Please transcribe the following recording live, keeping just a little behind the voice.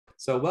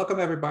So welcome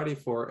everybody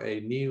for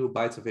a new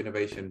Bytes of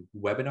Innovation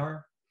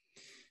webinar.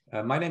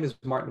 My name is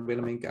Martin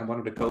Willemink. I'm one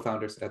of the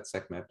co-founders at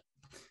SecMed.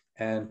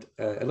 And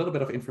a little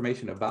bit of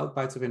information about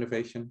Bytes of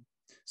Innovation.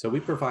 So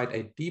we provide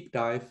a deep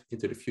dive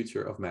into the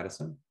future of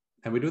medicine.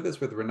 And we do this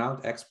with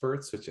renowned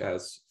experts such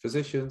as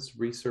physicians,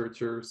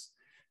 researchers,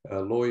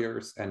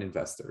 lawyers, and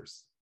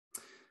investors.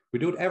 We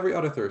do it every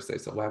other Thursday.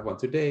 So we'll have one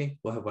today,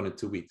 we'll have one in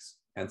 2 weeks,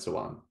 and so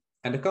on.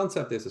 And the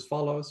concept is as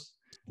follows.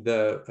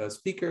 The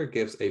speaker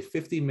gives a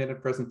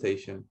 15-minute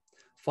presentation,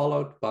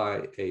 followed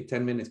by a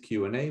 10-minute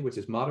Q&A, which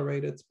is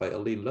moderated by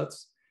Aline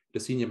Lutz, the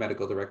Senior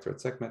Medical Director at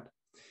SecMed,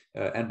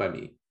 and by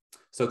me.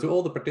 So to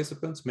all the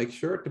participants, make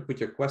sure to put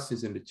your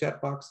questions in the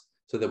chat box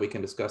so that we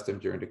can discuss them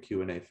during the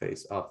Q&A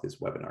phase of this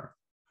webinar.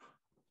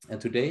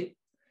 And today,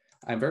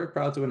 I'm very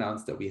proud to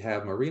announce that we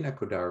have Marina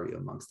Codari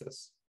amongst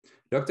us.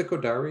 Dr.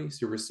 Codari,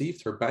 she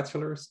received her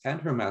bachelor's and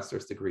her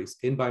master's degrees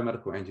in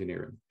biomedical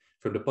engineering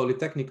from the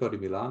Politecnico di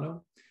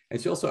Milano,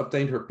 and she also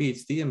obtained her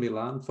PhD in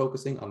Milan,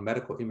 focusing on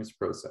medical image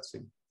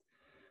processing.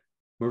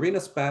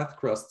 Marina's path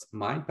crossed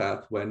my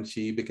path when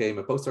she became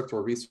a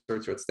postdoctoral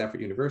researcher at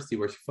Stanford University,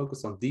 where she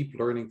focused on deep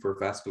learning for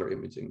vascular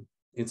imaging.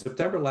 In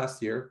September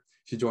last year,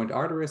 she joined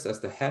Arteris as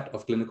the head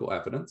of clinical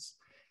evidence.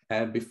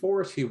 And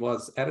before she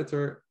was on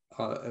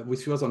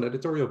the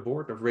editorial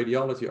board of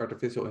Radiology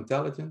Artificial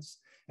Intelligence,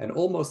 and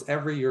almost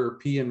every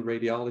European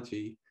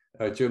radiology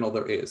journal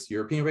there is: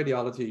 European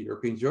Radiology,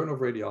 European Journal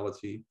of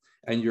Radiology,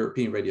 and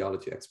European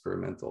Radiology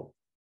Experimental.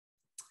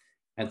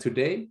 And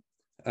today,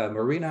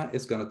 Marina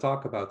is going to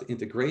talk about the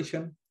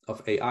integration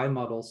of AI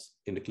models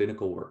in the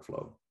clinical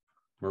workflow.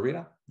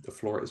 Marina, the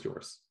floor is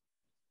yours.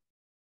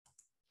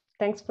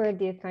 Thanks for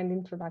the kind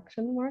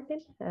introduction,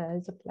 Martin.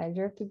 It's a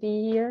pleasure to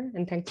be here,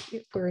 and thank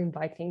you for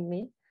inviting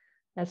me,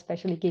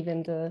 especially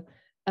given the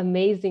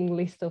amazing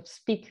list of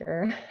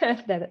speakers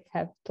that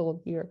have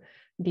told you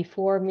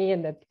before me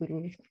and that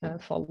will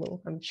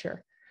follow, I'm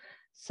sure.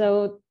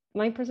 So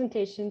my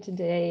presentation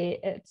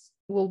today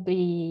will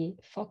be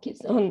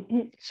focused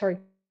on,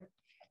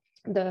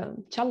 the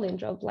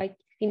challenge of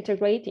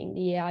integrating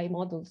the AI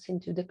models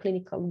into the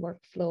clinical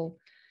workflow.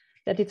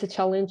 That it's a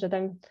challenge that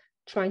I'm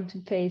trying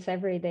to face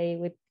every day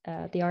with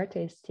the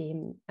Arteris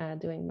team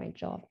doing my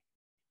job.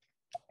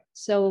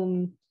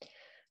 So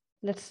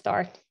let's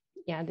start.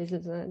 Yeah, this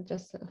is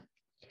just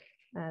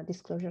a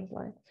disclosure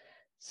slide.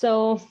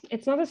 So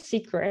it's not a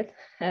secret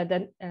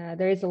that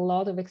there is a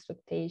lot of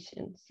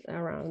expectations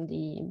around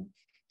the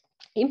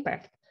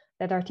impact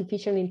that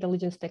artificial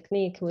intelligence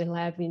technique will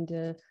have in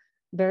the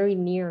very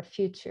near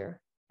future,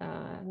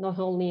 not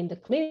only in the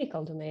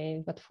clinical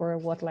domain, but for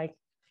what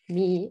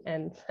me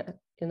and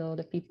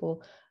the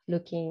people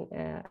looking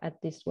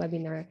at this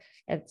webinar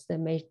as the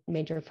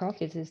major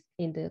focus is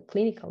in the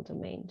clinical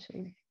domain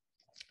too.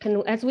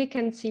 And as we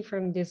can see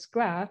from this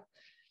graph,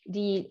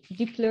 the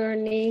deep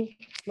learning,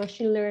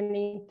 machine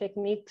learning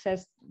techniques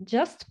has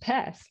just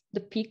passed the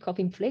peak of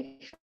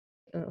inflation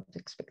of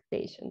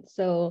expectations.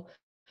 So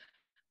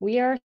we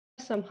are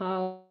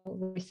somehow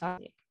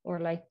resizing or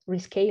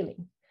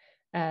rescaling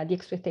the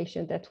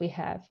expectation that we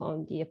have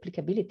on the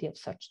applicability of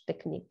such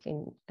technique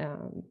in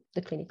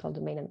the clinical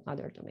domain and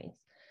other domains.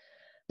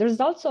 The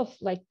results of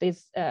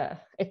this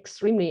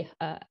extremely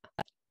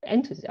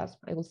enthusiasm,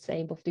 I would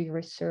say, both the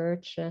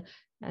research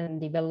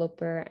and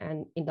developer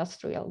and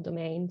industrial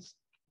domains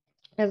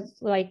has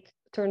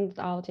turned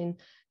out in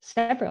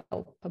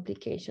several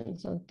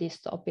publications on this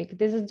topic.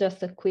 This is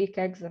just a quick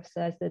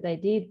exercise that I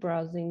did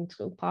browsing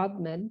through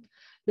PubMed,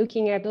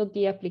 looking at all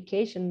the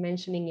application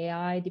mentioning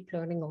AI, deep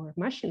learning, or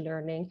machine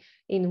learning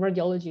in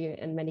radiology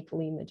and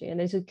medical imaging.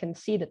 And as you can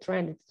see, the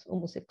trend is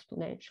almost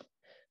exponential.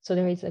 So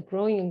there is a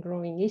growing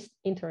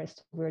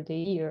interest over the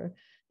year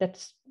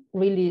that's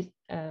really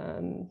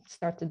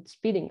started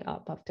speeding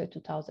up after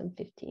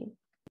 2015.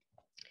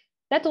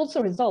 That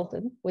also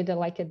resulted with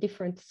a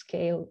different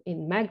scale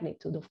in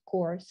magnitude, of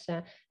course,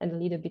 and a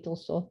little bit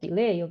also of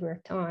delay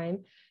over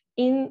time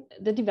in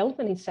the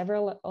development in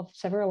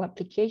several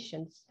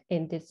applications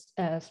in this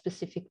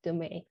specific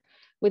domain,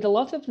 with a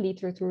lot of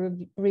literature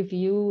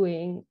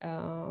reviewing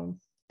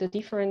the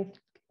different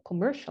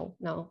commercial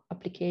now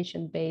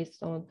application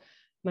based on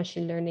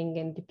machine learning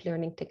and deep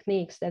learning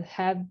techniques that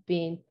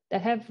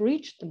have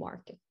reached the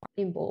market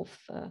in both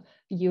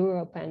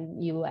Europe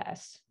and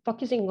US,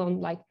 focusing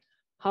on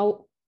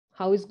how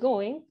it's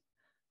going,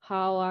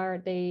 how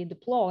are they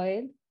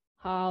deployed,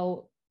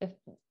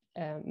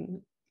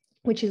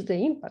 which is the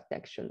impact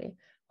actually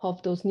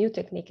of those new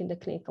techniques in the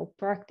clinical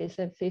practice,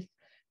 and if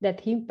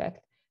that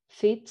impact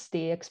fits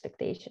the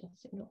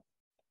expectations.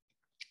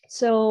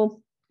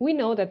 So we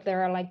know that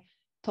there are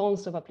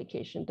tons of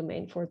application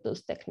domain for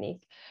those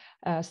techniques,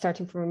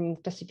 starting from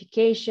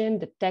classification,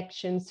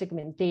 detection,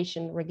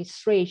 segmentation,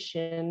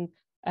 registration,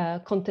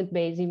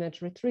 content-based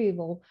image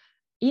retrieval,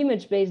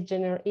 image-based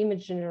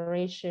image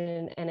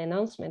generation and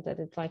enhancement. That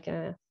it's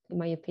in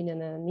my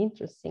opinion, an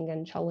interesting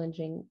and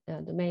challenging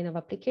domain of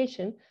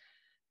application.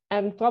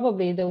 And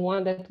probably the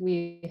one that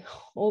we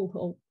all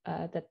hope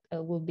that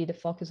will be the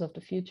focus of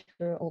the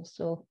future,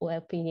 also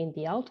helping in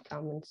the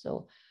outcome. And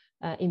so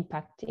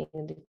impacting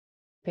the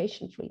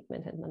patient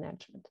treatment and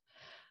management.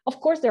 Of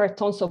course, there are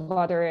tons of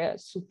other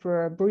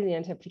super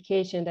brilliant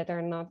applications that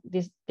are not,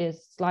 this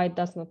slide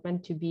does not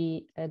meant to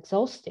be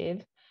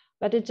exhaustive,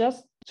 but it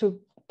just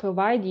to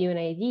provide you an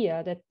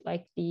idea that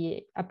like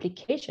the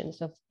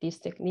applications of this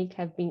technique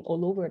have been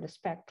all over the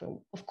spectrum.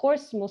 Of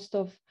course, most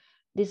of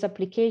these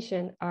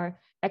applications are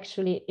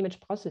actually image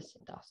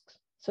processing tasks.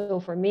 So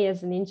for me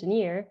as an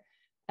engineer,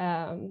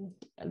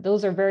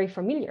 those are very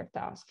familiar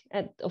tasks.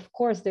 And of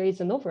course, there is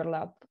an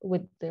overlap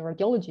with the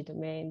radiology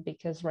domain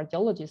because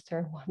radiologists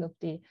are one of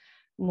the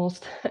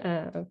most,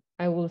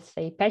 I will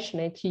say,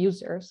 passionate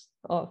users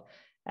of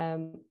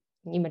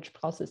image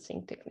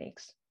processing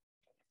techniques.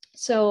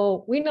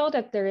 So we know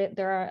that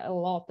there are a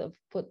lot of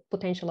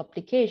potential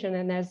application,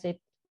 and as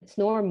it's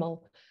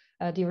normal,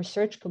 the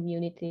research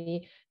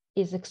community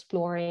is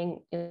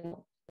exploring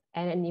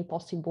any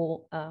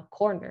possible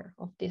corner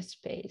of this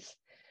space.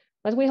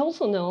 But we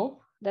also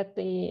know that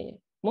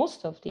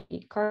most of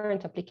the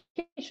current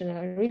applications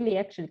are really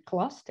actually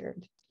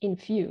clustered in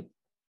few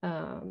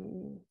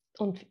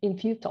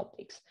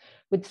topics,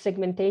 with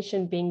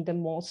segmentation being the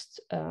most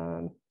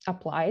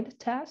applied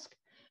task,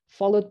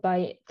 followed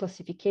by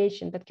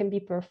classification that can be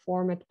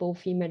performed at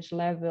both image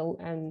level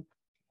and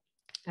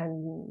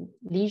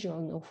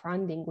lesion or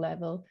finding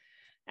level.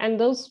 And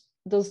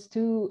those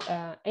two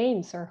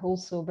aims are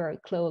also very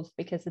close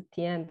because at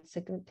the end,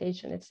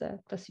 segmentation is a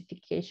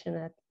classification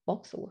at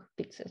voxel or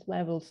pixel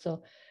level.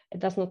 So it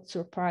does not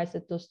surprise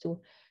that those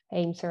two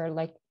aims are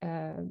like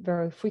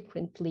very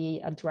frequently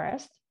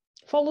addressed,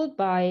 followed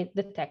by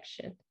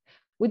detection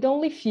with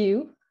only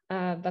few,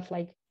 but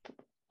like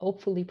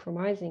hopefully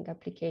promising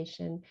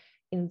application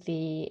in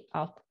the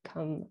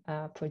outcome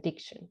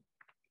prediction.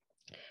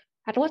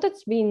 And what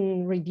has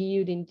been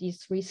reviewed in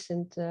this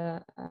recent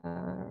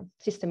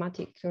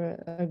systematic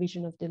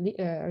revision of the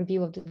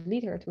review of the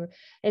literature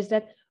is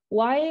that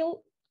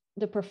while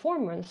the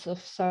performance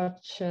of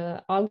such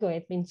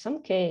algorithm in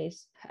some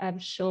cases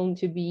have shown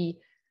to be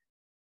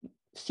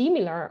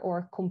similar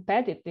or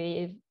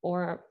competitive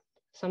or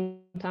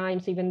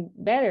sometimes even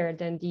better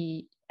than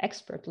the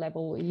expert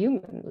level,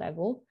 human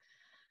level,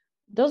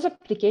 those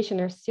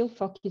applications are still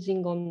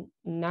focusing on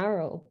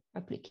narrow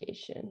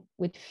application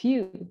with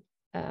few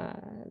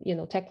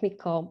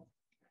technical,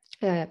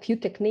 few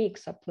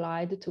techniques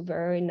applied to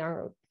very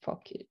narrow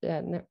focus,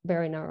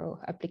 very narrow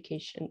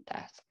application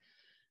tasks.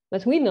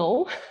 But we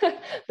know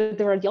that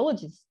the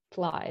radiologist's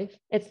life,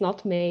 it's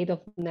not made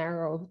of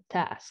narrow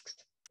tasks.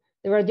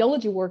 The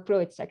radiology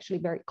workflow, it's actually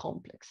very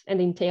complex and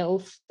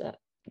entails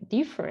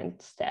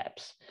different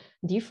steps,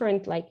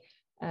 different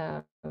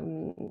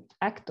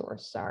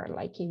actors are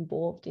like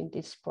involved in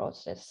this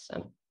process.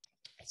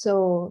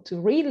 So to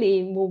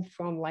really move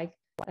from like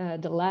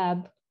the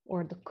lab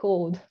or the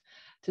code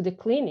to the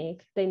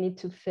clinic, they need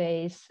to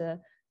face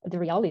the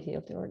reality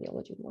of the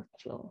radiology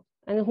workflow.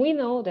 And we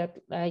know that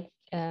like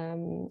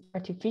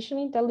artificial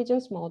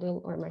intelligence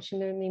model or machine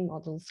learning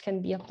models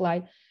can be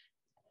applied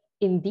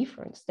in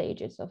different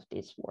stages of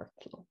this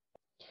workflow.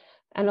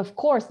 And of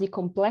course, the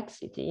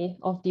complexity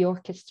of the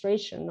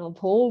orchestration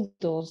of all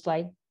those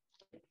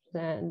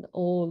and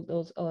all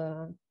those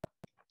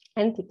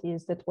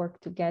entities that work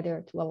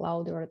together to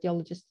allow the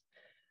radiologist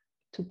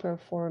to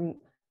perform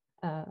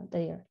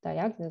their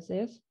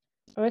diagnosis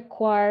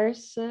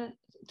requires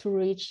to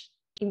reach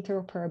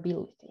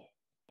interoperability.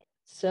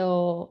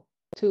 So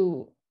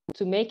to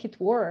make it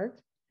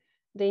work,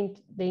 the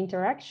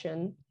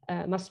interaction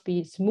must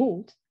be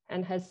smooth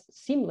and as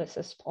seamless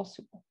as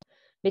possible.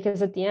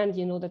 Because at the end,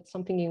 you know that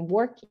something is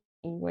working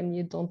when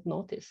you don't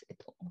notice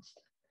it almost.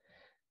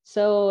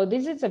 So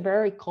this is a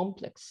very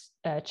complex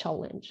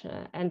challenge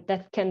and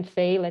that can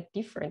fail at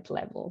different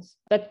levels.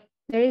 But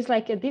there is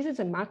this is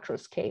a macro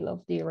scale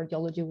of the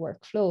radiology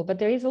workflow, but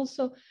there is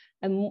also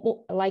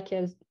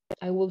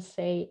I will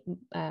say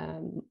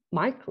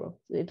micro.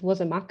 It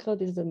was a macro,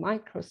 this is a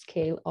micro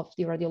scale of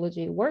the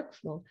radiology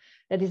workflow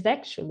that is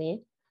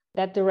actually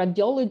that the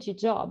radiology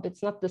job,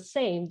 it's not the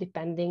same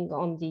depending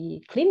on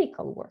the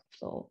clinical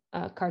workflow.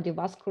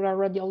 Cardiovascular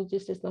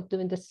radiologist is not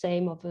doing the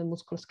same of a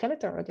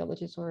musculoskeletal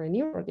radiologist or a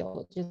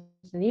neuroradiologist.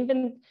 And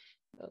even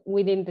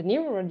within the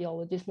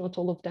neuroradiologists, not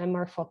all of them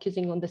are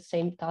focusing on the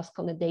same task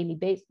on a daily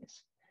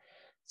basis.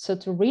 So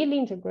to really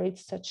integrate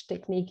such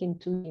technique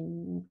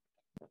into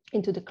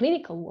the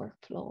clinical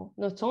workflow,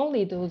 not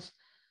only those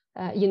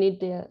you need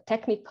the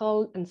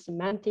technical and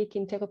semantic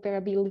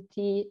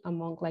interoperability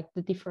among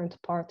the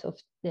different parts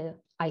of the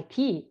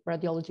IT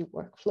radiology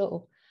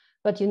workflow,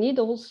 but you need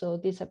also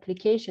this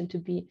application to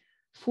be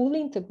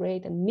fully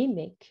integrate and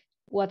mimic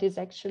what is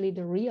actually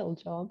the real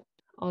job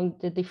on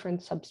the different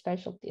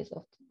subspecialties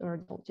of the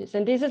radiologists.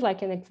 And this is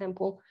an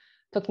example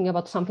talking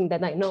about something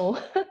that I know,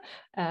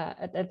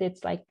 that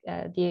it's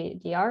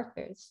the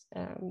ARPERS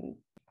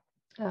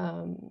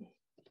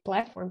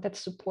platform that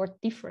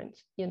support different,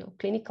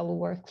 clinical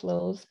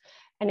workflows.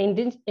 And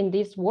in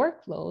these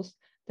workflows,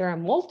 there are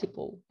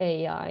multiple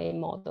AI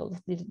models.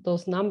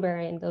 Those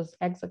numbers and those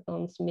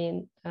hexagons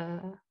mean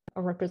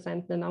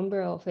represent the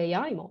number of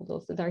AI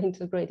models that are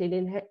integrated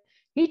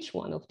each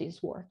one of these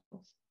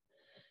workflows.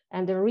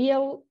 And the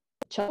real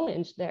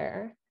challenge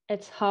there,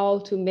 it's how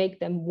to make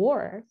them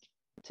work,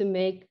 to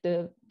make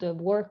the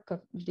work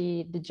of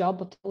the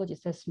job of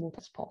technologists as smooth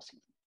as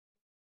possible.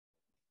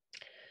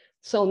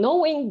 So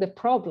knowing the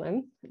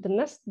problem, the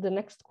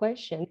next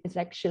question is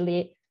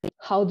actually,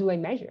 how do I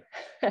measure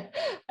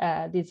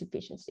this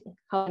efficiency?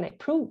 How can I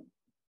prove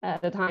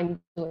that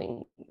I'm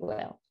doing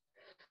well?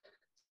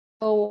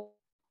 So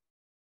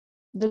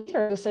the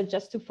literature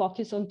suggests to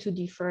focus on two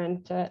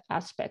different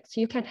aspects.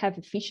 You can have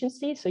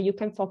efficiency, so you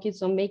can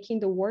focus on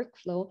making the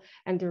workflow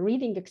and the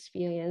reading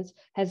experience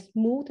as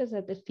smooth as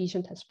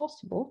efficient as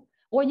possible,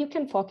 or you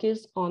can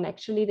focus on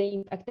actually the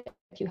impact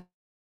that you have.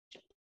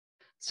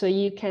 So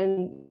you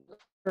can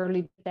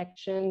early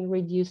detection,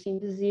 reduce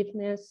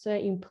invasiveness,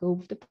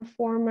 improve the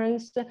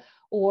performance,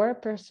 or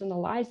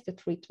personalize the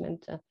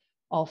treatment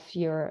of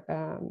your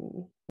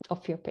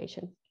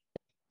patient.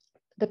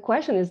 The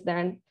question is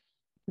then,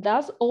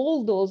 does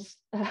all those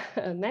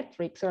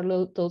metrics or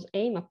those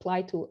aims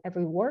apply to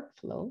every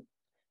workflow?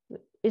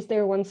 Is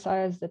there one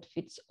size that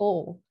fits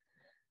all?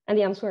 And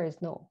the answer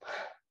is no,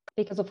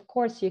 because of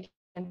course you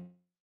can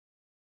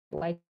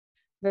like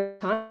very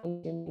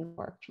time-consuming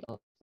workflow.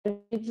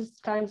 These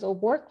kinds of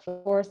workflow,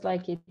 of course,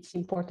 like it's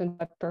important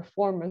about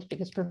performance,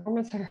 because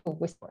performance are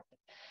always important.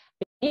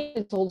 But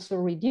it's also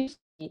reduce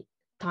the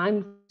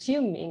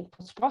time-consuming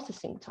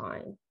post-processing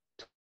time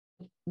to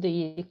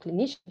the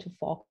clinician to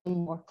focus on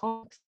more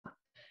complex stuff.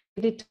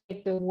 To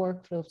make the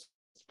workflows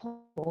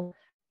possible,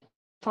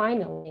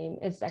 final aim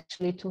is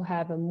actually to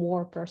have a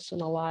more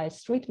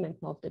personalized treatment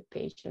of the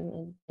patient.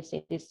 And I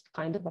think this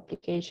kind of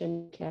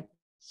application can,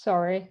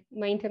 sorry,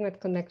 my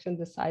internet connection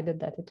decided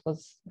that it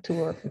was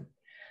too early.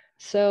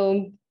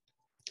 So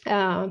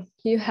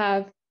you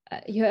have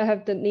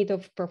the need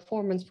of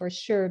performance for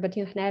sure, but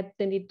you have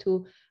the need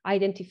to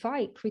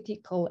identify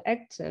critical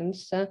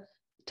actions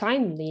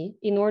timely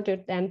in order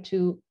then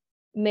to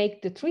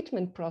make the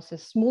treatment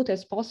process smooth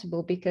as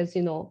possible, because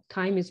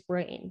time is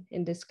brain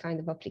in this kind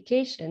of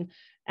application.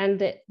 And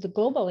the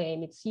global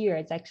aim it's here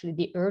is actually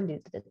the early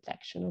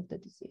detection of the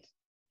disease.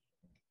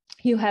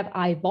 You have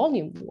high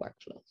volume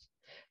workflows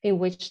in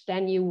which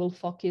then you will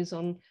focus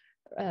on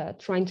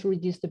trying to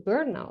reduce the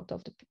burnout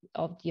of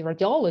the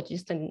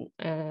radiologist,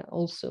 and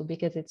also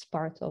because it's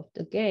part of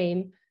the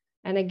game.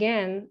 And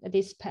again,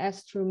 this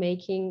pass through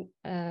making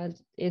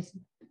is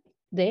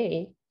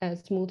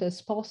as smooth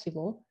as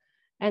possible.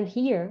 And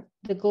here,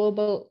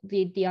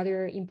 the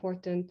other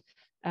important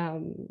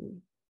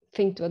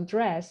thing to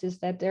address is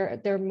that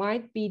there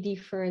might be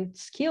different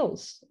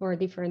skills or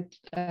different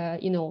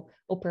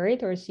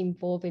operators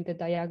involved in the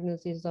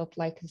diagnosis of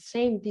like the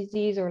same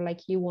disease, or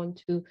like you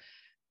want to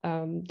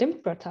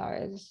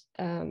democratize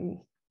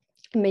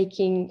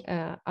making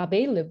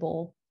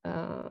available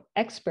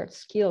expert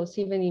skills,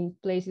 even in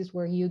places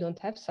where you don't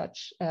have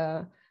such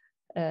the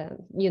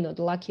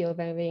lucky of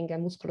having a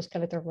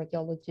musculoskeletal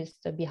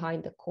radiologist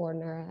behind the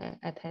corner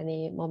at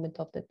any moment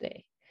of the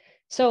day.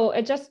 So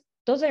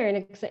those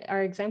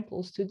are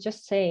examples to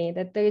just say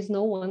that there is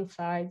no one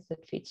size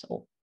that fits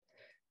all.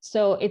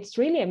 So it's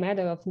really a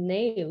matter of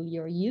nail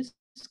your use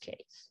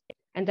case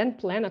and then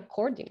plan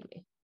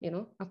accordingly,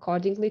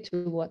 accordingly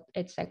to what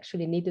it's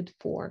actually needed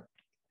for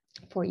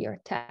your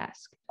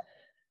task.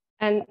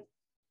 And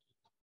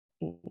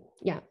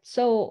yeah,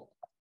 so,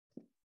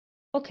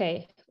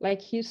 okay,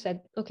 like you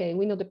said, okay,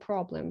 we know the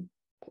problem,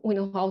 we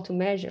know how to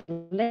measure.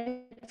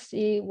 Let's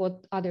see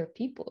what other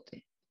people do.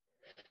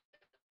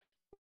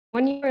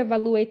 When you're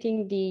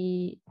evaluating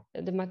the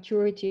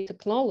maturity of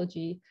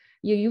technology,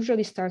 you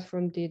usually start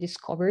from the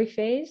discovery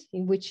phase,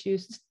 in which you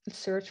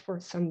search for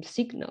some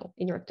signal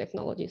in your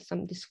technology,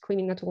 some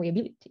discriminatory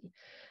ability.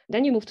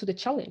 Then you move to the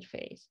challenge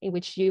phase, in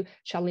which you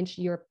challenge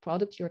your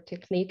product, your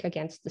technique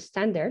against the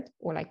standard,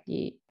 or like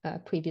the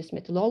previous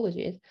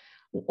methodologies.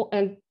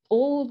 And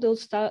all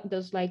those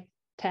like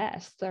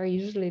tests are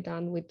usually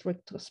done with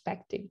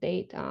retrospective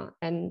data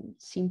and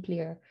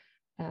simpler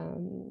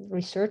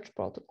research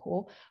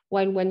protocol,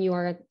 while when you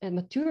are at a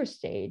mature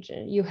stage,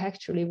 you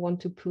actually want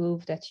to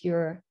prove that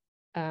your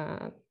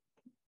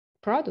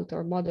product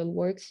or model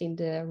works in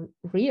the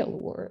real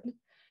world,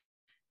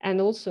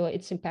 and also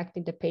it's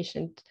impacting the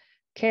patient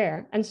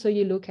care. And so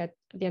you look at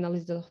the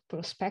analysis of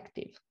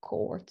prospective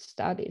cohort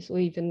studies or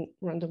even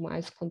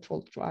randomized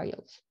controlled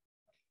trials.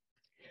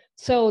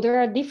 So there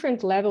are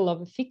different levels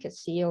of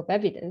efficacy of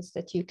evidence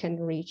that you can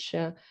reach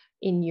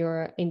in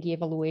the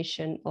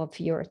evaluation of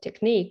your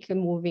technique,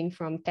 moving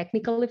from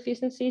technical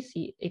efficiency,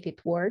 see if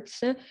it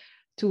works,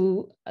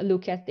 to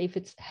look at if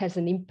it has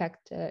an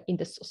impact in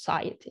the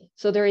society.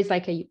 So there is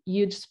like a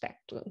huge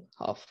spectrum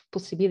of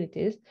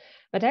possibilities,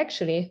 but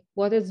actually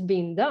what has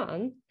been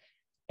done,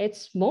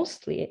 it's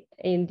mostly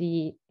in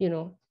the,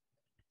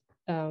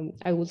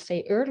 I would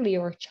say early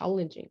or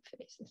challenging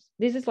phases.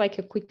 This is like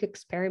a quick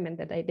experiment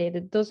that I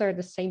did. Those are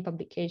the same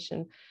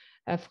publication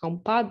from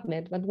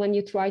PubMed, but when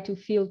you try to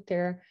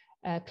filter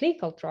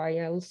clinical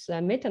trials,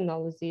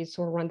 meta-analysis,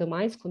 or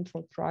randomized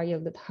controlled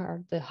trials that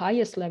are the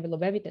highest level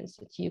of evidence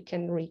that you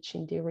can reach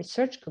in the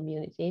research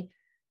community,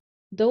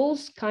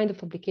 those kind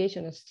of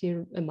applications are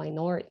still a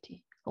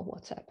minority of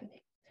what's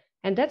happening.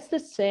 And that's the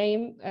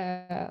same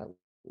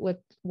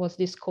what was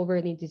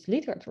discovered in this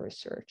literature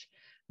research.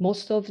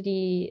 Most of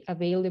the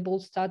available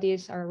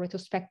studies are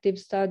retrospective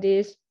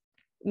studies,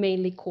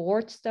 mainly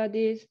cohort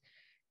studies.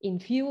 In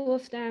few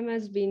of them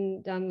has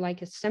been done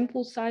like a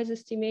sample size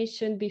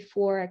estimation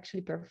before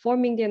actually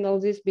performing the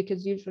analysis,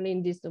 because usually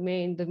in this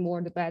domain, the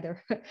more the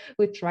better.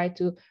 We try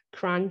to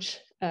crunch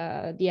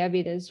the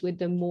evidence with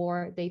the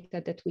more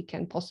data that we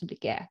can possibly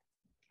get.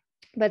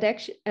 But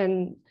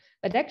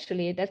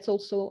actually, that's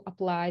also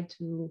applied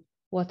to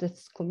what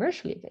is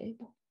commercially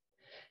available.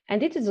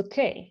 And it is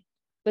okay,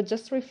 but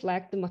just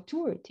reflect the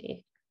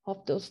maturity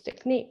of those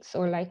techniques,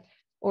 or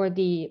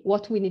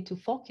what we need to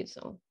focus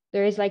on.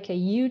 There is like a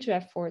huge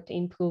effort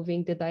in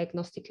improving the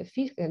diagnostic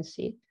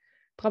efficiency.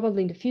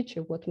 Probably in the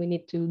future, what we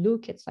need to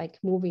look at is like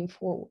moving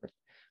forward,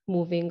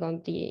 moving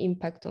on the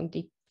impact on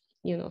the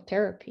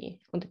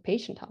therapy, on the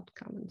patient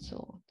outcome, and so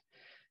on.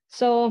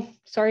 So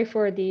sorry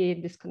for the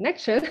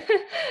disconnection,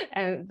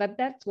 but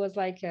that was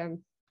like a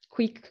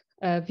quick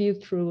view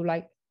through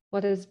like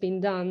what has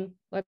been done,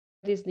 what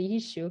is the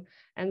issue,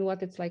 and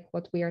what it's like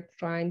what we are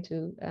trying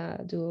to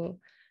do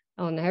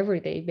on an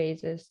everyday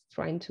basis,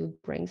 trying to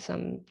bring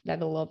some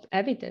level of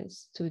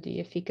evidence to the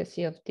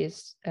efficacy of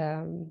these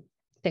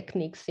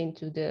techniques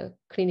into the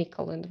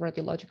clinical and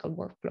radiological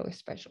workflow,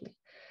 especially.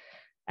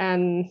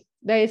 And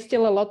there is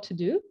still a lot to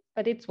do,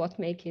 but it's what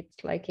makes it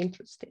like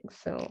interesting.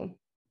 So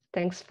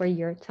thanks for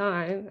your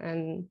time,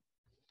 and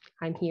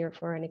I'm here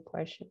for any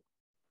question.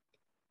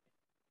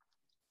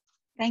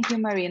 Thank you,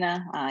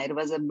 Marina. It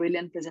was a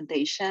brilliant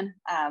presentation.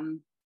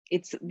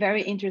 It's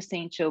very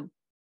interesting to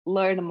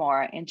learn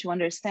more and to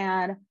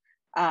understand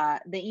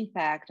the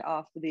impact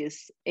of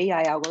these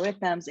AI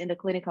algorithms in the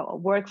clinical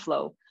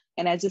workflow.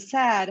 And as you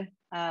said,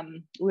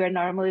 we are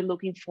normally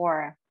looking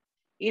for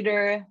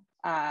either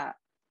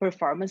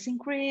performance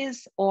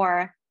increase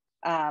or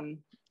an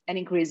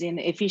increase in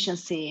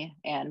efficiency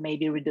and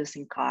maybe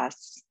reducing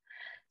costs.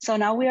 So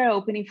now we are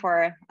opening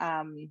for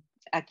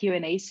a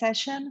Q&A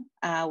session.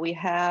 We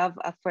have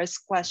a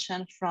first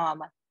question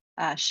from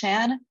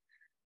Shan,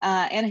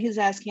 and he's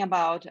asking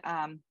about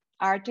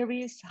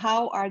arteries.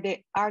 How are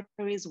the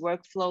arteries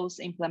workflows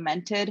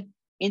implemented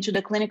into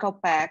the clinical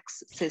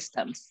PACS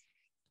systems?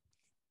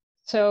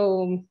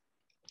 So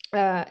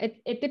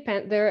it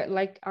depends. There,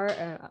 like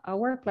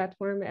our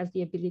platform has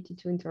the ability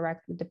to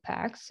interact with the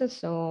PACS.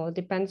 So it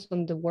depends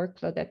on the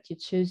workflow that you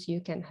choose.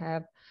 You can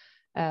have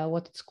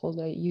what it's called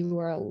a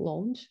URL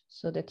launch,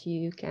 so that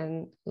you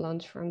can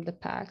launch from the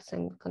PACS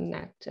and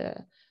connect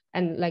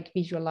and like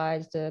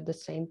visualize the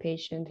same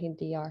patient in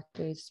the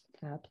arteries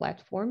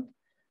platform.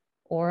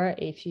 Or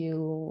if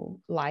you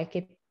like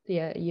it,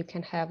 yeah, you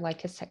can have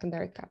like a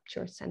secondary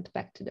capture sent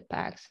back to the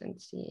PACS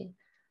and see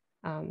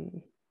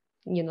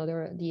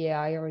the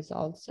AI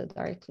results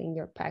directly in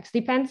your PACS.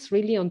 Depends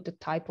really on the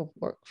type of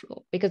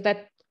workflow, because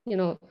that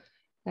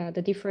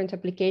the different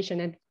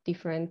application and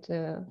different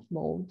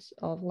modes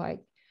of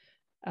like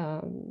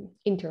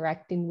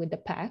interacting with the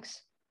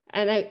PACS.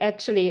 And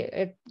actually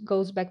it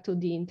goes back to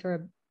the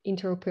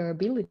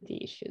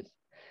interoperability issues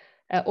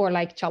or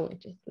like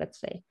challenges, let's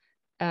say.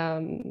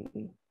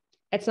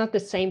 It's not the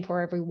same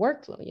for every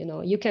workflow.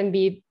 You can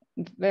be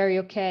very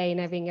okay in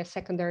having a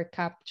secondary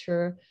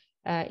capture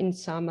in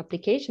some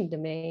application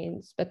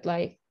domains, but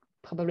like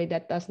probably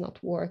that does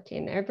not work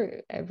in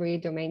every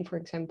domain. For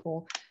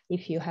example,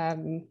 if you have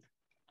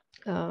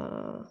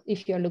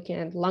if you're looking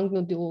at lung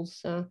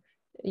nodules,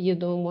 you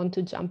don't want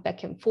to jump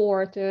back and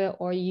forth,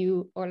 or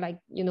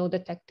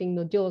detecting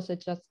nodules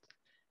is just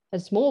a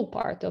small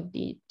part of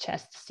the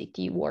chest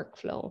CT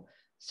workflow.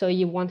 So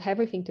you want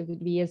everything to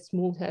be as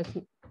smooth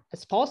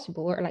as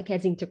possible, or like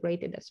as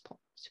integrated as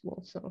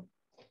possible. So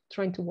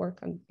trying to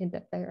work in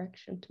that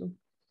direction too.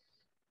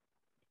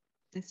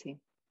 I see.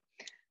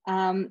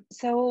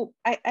 So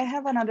I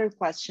have another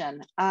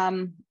question.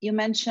 You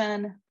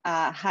mentioned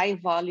high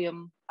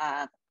volume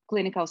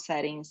clinical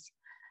settings.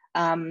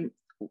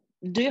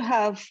 Do you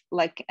have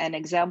like an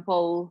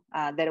example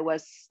that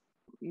was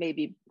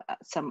maybe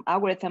some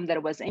algorithm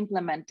that was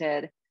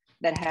implemented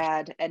that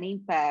had an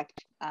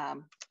impact,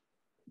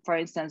 for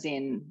instance,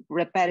 in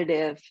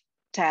repetitive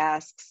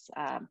tasks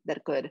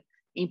that could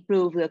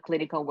improve the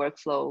clinical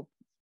workflow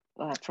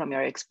from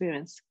your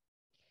experience?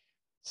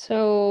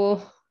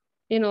 So,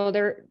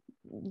 there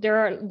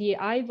are the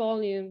high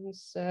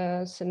volumes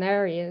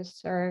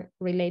scenarios are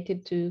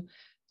related to,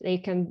 you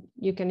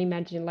can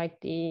imagine like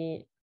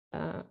the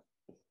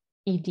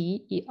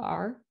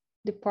ER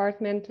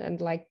department and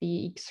like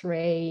the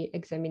X-ray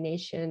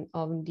examination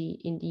in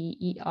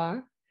the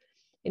ER,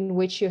 in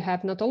which you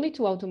have not only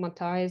to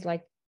automatize,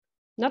 like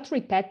not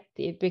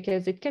repetitive,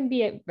 because it can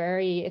be a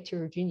very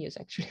heterogeneous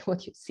actually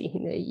what you see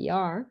in the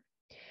ER.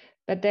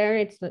 But there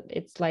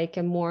it's like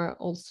a more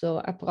also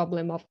a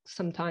problem of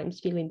sometimes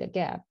filling the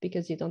gap,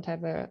 because you don't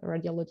have a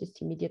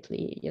radiologist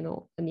immediately,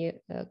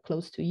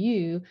 close to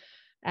you.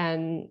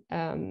 And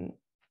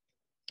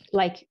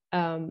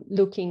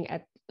looking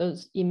at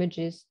those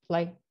images,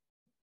 like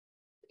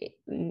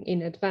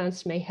in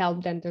advance may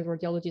help then the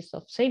radiologist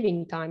of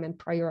saving time and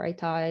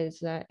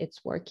prioritize its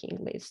working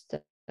list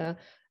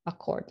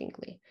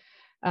accordingly.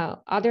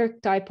 Other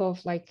type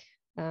of like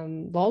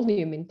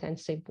volume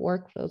intensive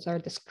workflows are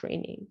the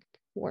screening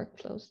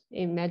workflows.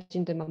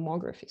 Imagine the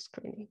mammography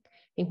screening,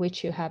 in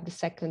which you have the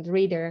second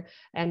reader,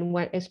 and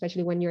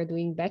especially when you're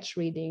doing batch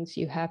readings,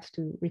 you have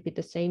to repeat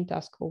the same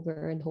task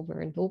over and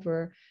over and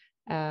over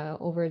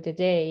the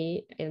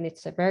day, and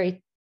it's a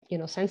very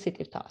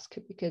sensitive task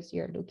because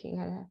you're looking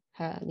at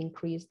an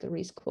increased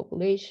risk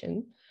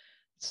population.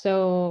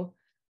 So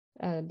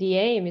the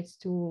aim is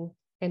to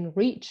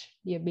enrich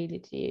the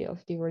ability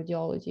of the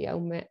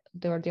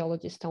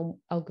radiologist to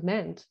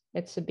augment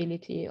its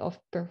ability of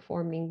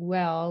performing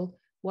well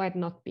while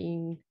not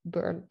being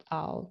burned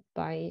out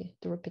by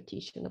the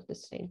repetition of the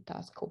same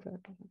task over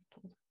and over and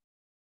over.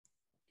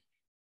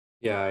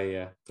 Yeah,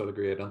 I totally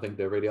agree. I don't think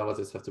the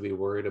radiologists have to be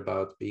worried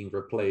about being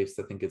replaced.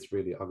 I think it's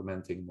really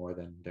augmenting more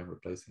than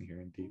replacing here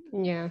indeed.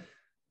 Yeah.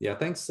 Yeah,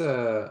 thanks,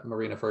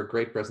 Marina, for a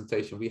great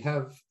presentation. We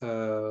have,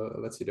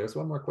 let's see, there's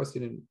two more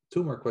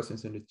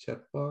questions in the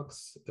chat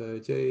box.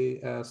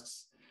 Jay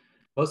asks,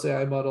 most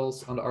AI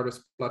models on the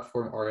ARTIS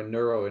platform are in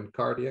neuro and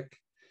cardiac,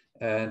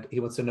 and he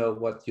wants to know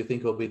what you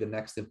think will be the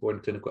next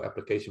important clinical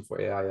application for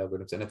AI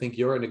algorithms. And I think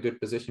you're in a good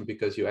position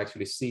because you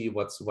actually see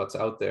what's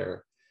out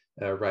there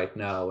right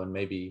now, and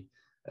maybe,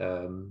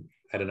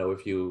 I don't know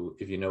if you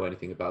know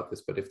anything about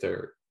this, but if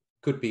there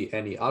could be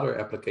any other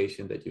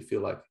application that you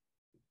feel like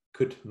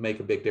could make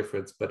a big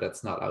difference, but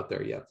that's not out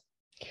there yet.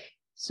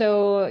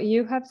 So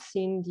you have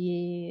seen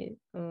the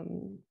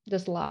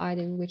slide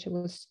in which I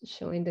was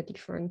showing the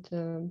different,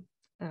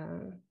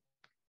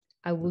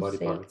 I would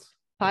say,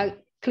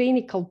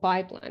 clinical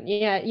pipeline.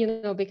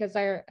 Yeah, because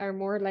are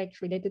more like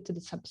related to the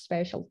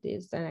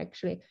subspecialties, and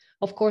actually,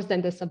 of course,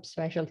 then the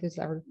subspecialties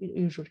are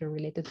usually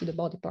related to the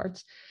body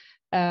parts.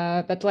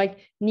 But like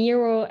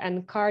neuro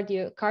and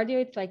cardio,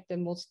 it's like the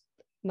most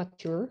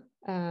mature.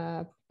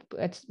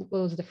 It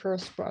was the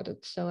first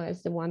product, so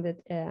as the one that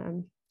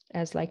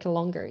has like a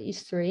longer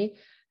history.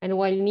 And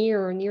while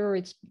neuro,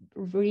 it's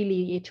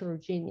really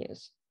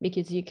heterogeneous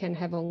because you can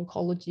have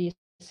oncology,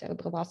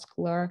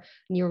 cerebrovascular,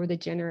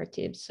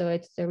 neurodegenerative. So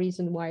it's the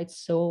reason why it's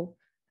so,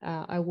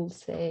 I will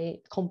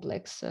say,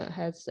 complex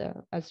as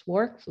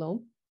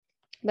workflow.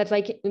 But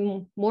like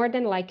more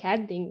than like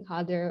adding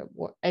other,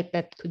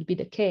 that could be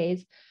the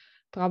case,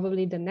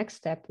 probably the next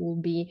step will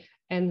be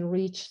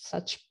enrich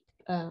such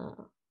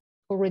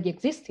already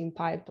existing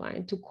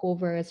pipeline to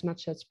cover as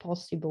much as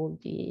possible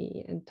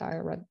the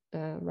entire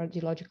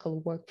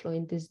radiological workflow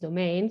in these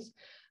domains.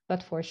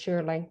 But for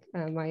sure, like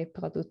my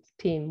product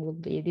team will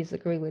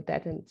disagree with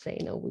that and say,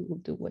 no, we will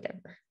do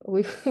whatever.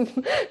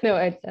 No,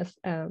 it's just,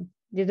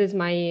 this is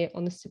my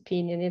honest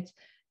opinion. It's,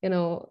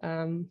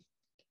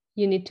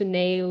 you need to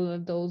nail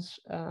those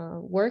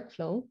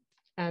workflow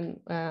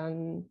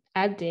and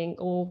adding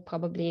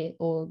probably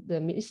all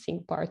the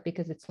missing part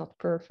because it's not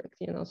perfect,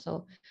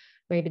 so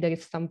maybe there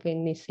is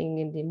something missing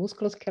in the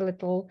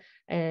musculoskeletal,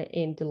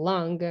 in the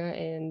lung,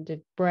 in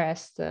the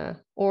breast,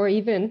 or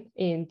even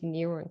in the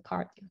neuro and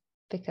cardio,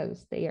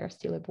 because they are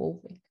still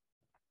evolving.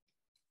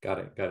 Got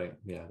it.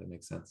 Yeah, that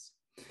makes sense.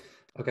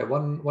 Okay,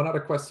 one other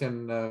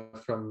question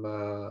from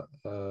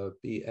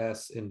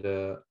BS in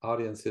the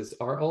audience is,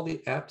 are all the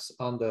apps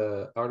on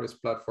the ARTIS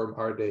platform,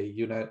 are they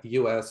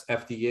US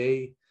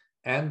FDA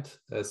and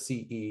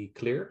CE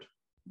cleared?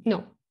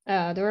 No,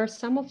 there are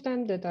some of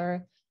them that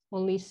are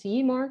only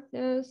CE marked,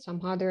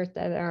 some others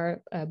that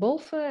are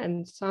both,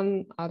 and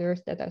some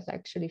others that are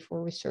actually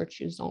for research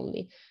use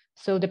only.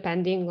 So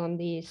depending on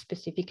the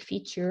specific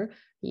feature,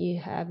 you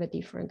have a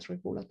different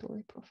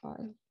regulatory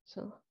profile.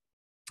 So.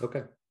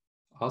 Okay,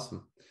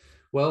 awesome.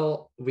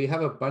 Well, we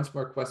have a bunch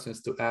more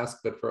questions to ask,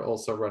 but we're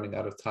also running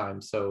out of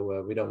time.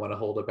 So we don't want to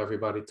hold up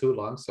everybody too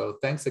long. So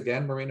thanks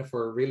again, Marina,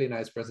 for a really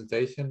nice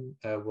presentation.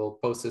 We'll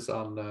post this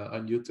on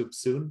YouTube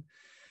soon.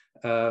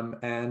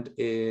 And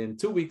in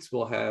 2 weeks,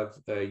 we'll have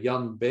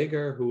Jan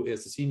Beger, who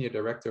is the Senior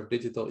Director of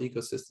Digital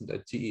Ecosystem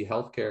at GE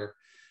Healthcare.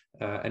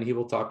 And he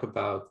will talk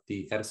about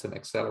the Edison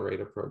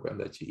Accelerator program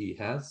that GE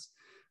has.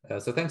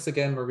 So thanks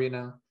again,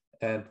 Marina,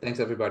 and thanks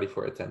everybody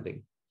for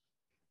attending.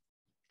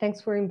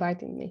 Thanks for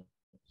inviting me.